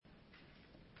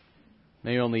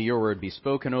May only your word be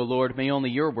spoken, O Lord. May only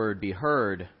your word be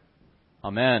heard.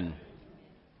 Amen.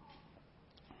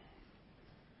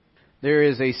 There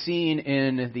is a scene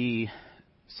in the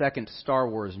second Star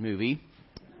Wars movie.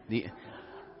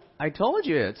 I told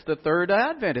you, it's the third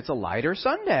Advent. It's a lighter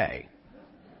Sunday.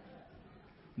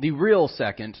 The real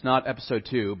second, not episode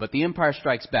 2, but The Empire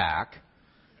Strikes Back,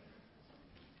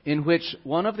 in which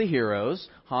one of the heroes,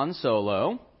 Han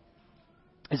Solo,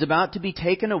 is about to be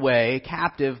taken away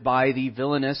captive by the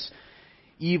villainous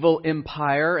evil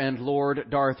Empire and Lord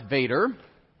Darth Vader.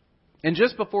 And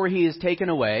just before he is taken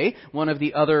away, one of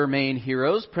the other main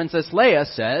heroes, Princess Leia,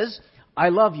 says, "I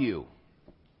love you."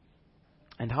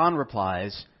 And Han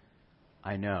replies,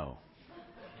 "I know."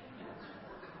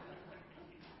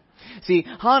 See,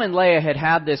 Han and Leia had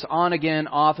had this on-again,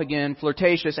 off-again,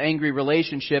 flirtatious, angry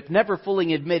relationship, never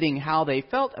fully admitting how they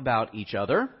felt about each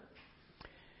other.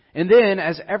 And then,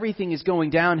 as everything is going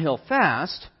downhill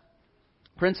fast,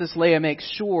 Princess Leia makes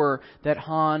sure that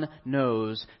Han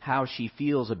knows how she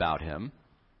feels about him.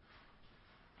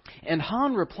 And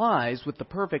Han replies with the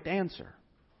perfect answer.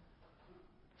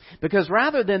 Because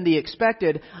rather than the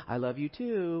expected, "I love you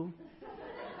too,"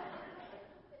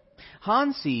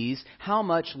 Han sees how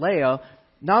much Leia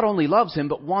not only loves him,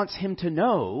 but wants him to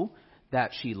know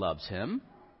that she loves him.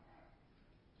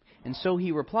 And so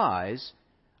he replies,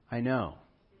 "I know."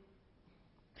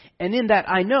 And in that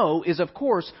 "I know" is, of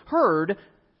course, heard,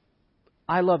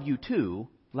 "I love you too,"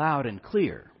 loud and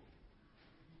clear.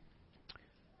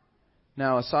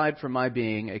 Now, aside from my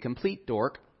being a complete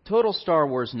dork, total Star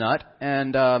Wars nut,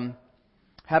 and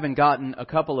having gotten a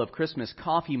couple of Christmas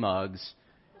coffee mugs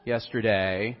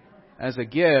yesterday as a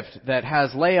gift that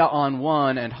has Leia on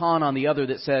one and Han on the other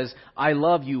that says, "I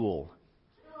love you all.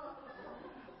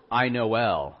 I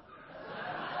Noel."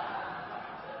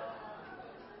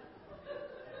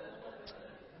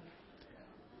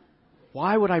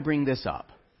 Why would I bring this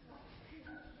up?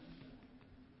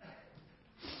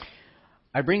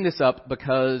 I bring this up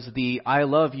because the "I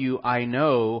love you, I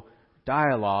know"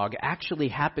 dialogue actually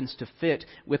happens to fit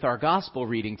with our gospel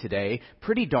reading today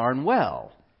pretty darn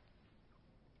well.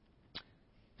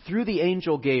 Through the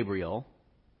angel Gabriel,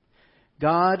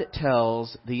 God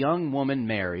tells the young woman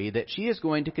Mary that she is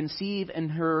going to conceive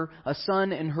a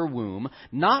son in her womb,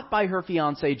 not by her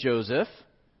fiancé Joseph.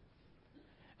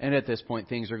 And at this point,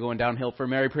 things are going downhill for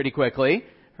Mary pretty quickly,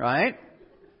 right?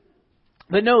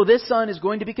 But no, this son is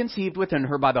going to be conceived within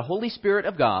her by the Holy Spirit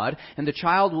of God, and the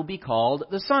child will be called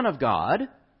the Son of God,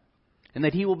 and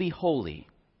that he will be holy,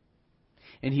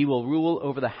 and he will rule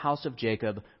over the house of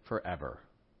Jacob forever.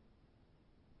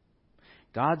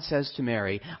 God says to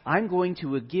Mary, "I'm going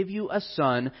to give you a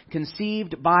son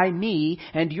conceived by me,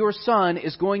 and your son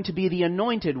is going to be the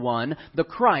anointed one, the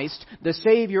Christ, the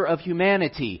Savior of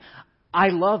humanity. I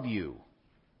love you,"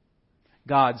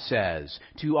 God says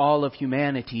to all of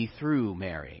humanity through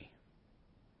Mary.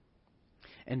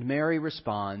 And Mary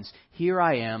responds, "Here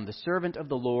I am, the servant of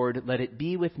the Lord. Let it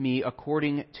be with me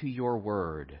according to your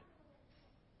word."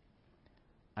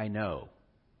 "I know,"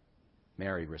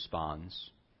 Mary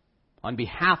responds, on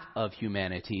behalf of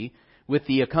humanity, with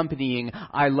the accompanying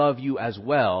 "I love you" as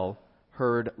well,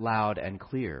 heard loud and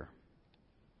clear.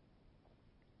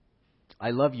 "I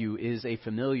love you" is a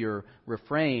familiar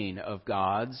refrain of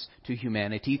God's to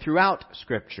humanity throughout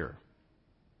Scripture.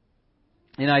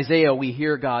 In Isaiah, we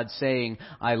hear God saying,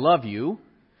 "I love you,"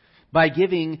 by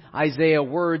giving Isaiah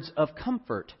words of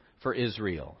comfort for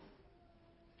Israel.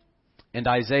 And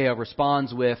Isaiah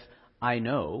responds with, "I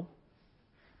know,"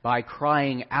 by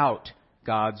crying out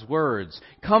God's words.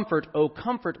 "Comfort, O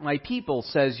comfort my people,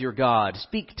 says your God.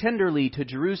 Speak tenderly to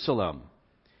Jerusalem,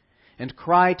 and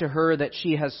cry to her that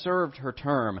she has served her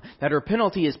term, that her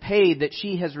penalty is paid, that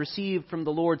she has received from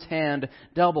the Lord's hand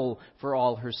double for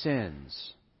all her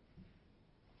sins."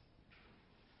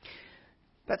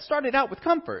 That started out with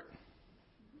comfort.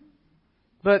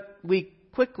 But we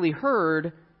quickly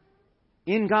heard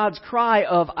in God's cry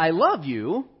of "I love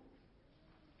you"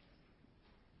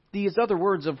 these other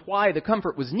words of why the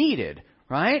comfort was needed,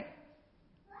 right?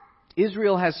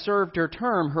 Israel has served her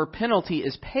term. Her penalty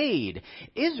is paid.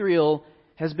 Israel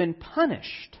has been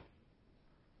punished.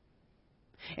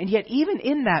 And yet, even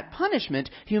in that punishment,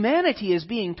 humanity is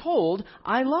being told,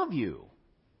 "I love you,"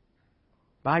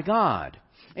 by God.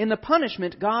 In the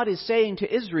punishment, God is saying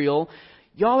to Israel,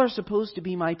 "Y'all are supposed to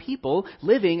be my people,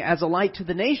 living as a light to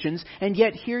the nations, and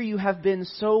yet here you have been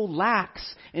so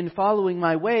lax in following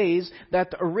my ways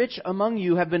that the rich among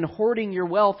you have been hoarding your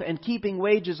wealth and keeping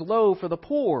wages low for the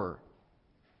poor.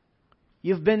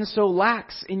 You've been so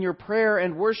lax in your prayer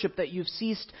and worship that you've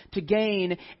ceased to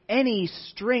gain any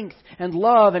strength and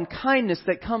love and kindness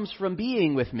that comes from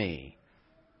being with me.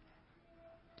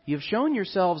 You've shown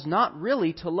yourselves not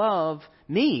really to love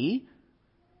me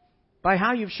by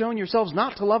how you've shown yourselves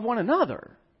not to love one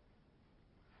another.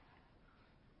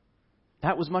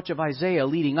 That was much of Isaiah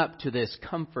leading up to this,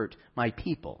 comfort my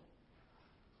people.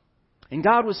 And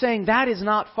God was saying, that is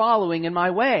not following in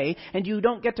my way, and you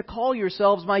don't get to call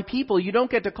yourselves my people. You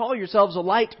don't get to call yourselves a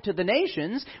light to the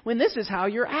nations when this is how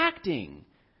you're acting.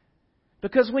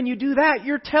 Because when you do that,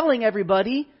 you're telling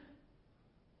everybody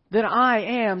that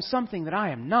I am something that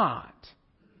I am not.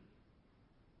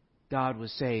 God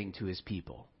was saying to His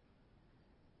people.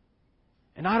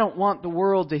 And I don't want the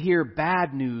world to hear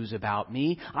bad news about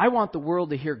me. I want the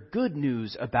world to hear good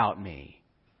news about me.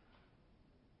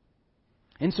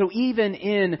 And so even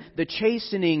in the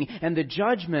chastening and the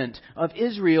judgment of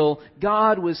Israel,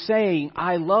 God was saying,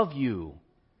 I love you,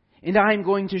 and I'm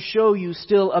going to show you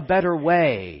still a better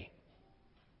way.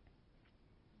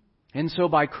 And so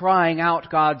by crying out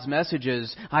God's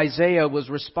messages, Isaiah was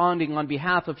responding on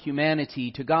behalf of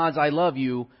humanity to God's I love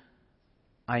you,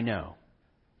 I know.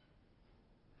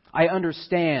 I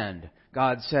understand,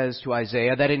 God says to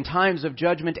Isaiah, that in times of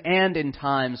judgment and in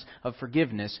times of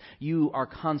forgiveness, you are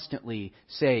constantly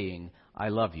saying, I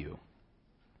love you.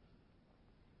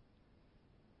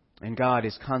 And God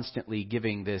is constantly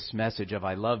giving this message of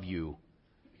I love you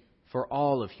for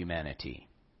all of humanity.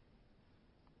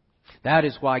 That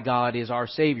is why God is our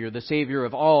Savior, the Savior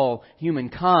of all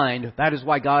humankind. That is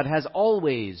why God has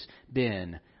always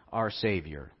been our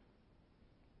Savior.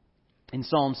 In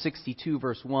Psalm 62,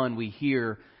 verse 1, we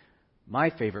hear my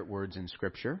favorite words in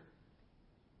Scripture.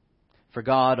 For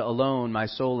God alone my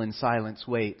soul in silence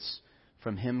waits.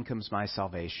 From Him comes my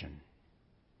salvation.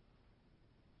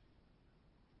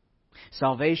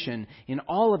 Salvation, in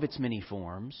all of its many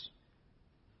forms,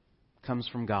 comes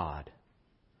from God.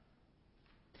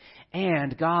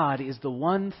 And God is the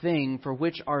one thing for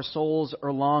which our souls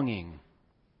are longing.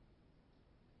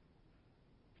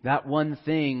 That one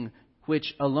thing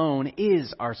which alone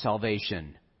is our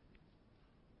salvation.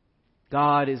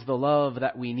 God is the love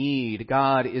that we need.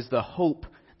 God is the hope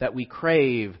that we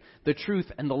crave, the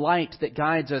truth and the light that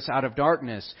guides us out of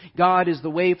darkness. God is the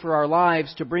way for our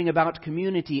lives to bring about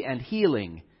community and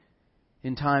healing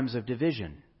in times of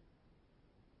division.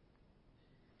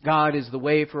 God is the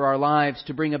way for our lives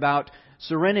to bring about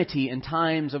serenity in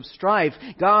times of strife.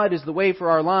 God is the way for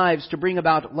our lives to bring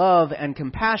about love and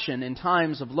compassion in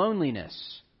times of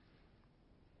loneliness.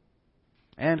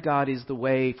 And God is the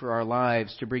way for our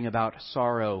lives to bring about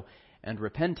sorrow and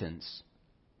repentance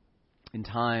in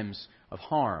times of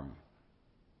harm.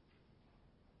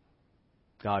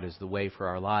 God is the way for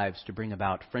our lives to bring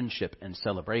about friendship and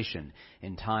celebration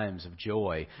in times of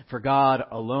joy. For God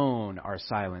alone our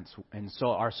silence, and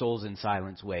so our souls in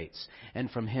silence waits,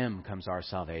 and from Him comes our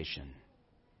salvation.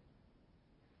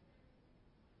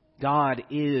 God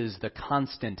is the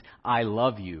constant I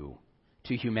love you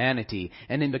to humanity.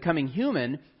 And in becoming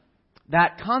human,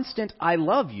 that constant I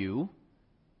love you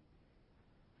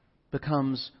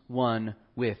becomes one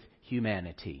with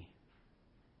humanity.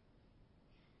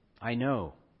 I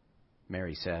know,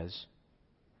 Mary says.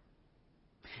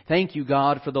 Thank you,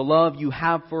 God, for the love you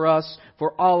have for us,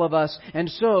 for all of us. And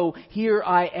so, here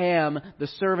I am, the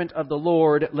servant of the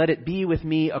Lord. Let it be with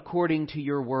me according to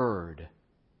your word.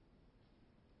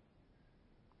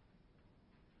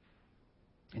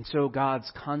 And so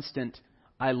God's constant,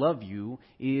 I love you,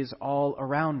 is all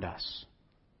around us.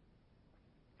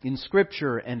 In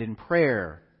Scripture and in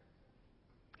prayer,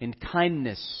 in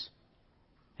kindness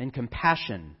and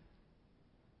compassion,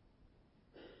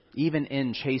 even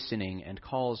in chastening and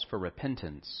calls for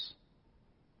repentance.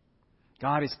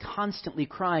 God is constantly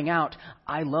crying out,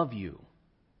 I love you.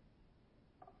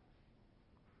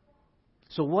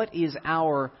 So what is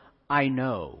our I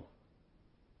know?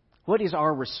 What is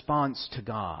our response to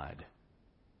God?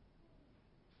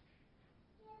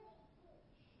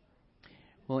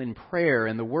 Well, in prayer,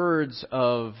 in the words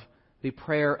of the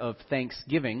prayer of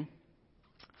thanksgiving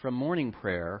from morning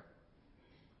prayer,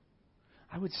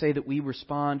 I would say that we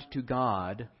respond to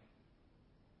God.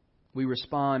 We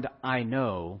respond, I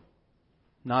know,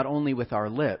 not only with our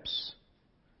lips,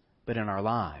 but in our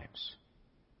lives.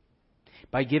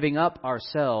 By giving up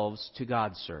ourselves to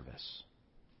God's service.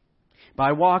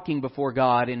 By walking before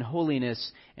God in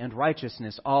holiness and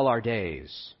righteousness all our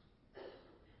days.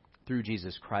 Through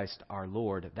Jesus Christ our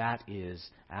Lord. That is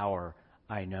our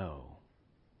I know.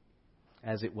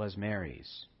 As it was Mary's.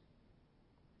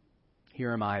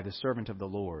 Here am I, the servant of the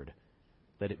Lord.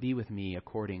 Let it be with me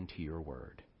according to your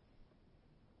word.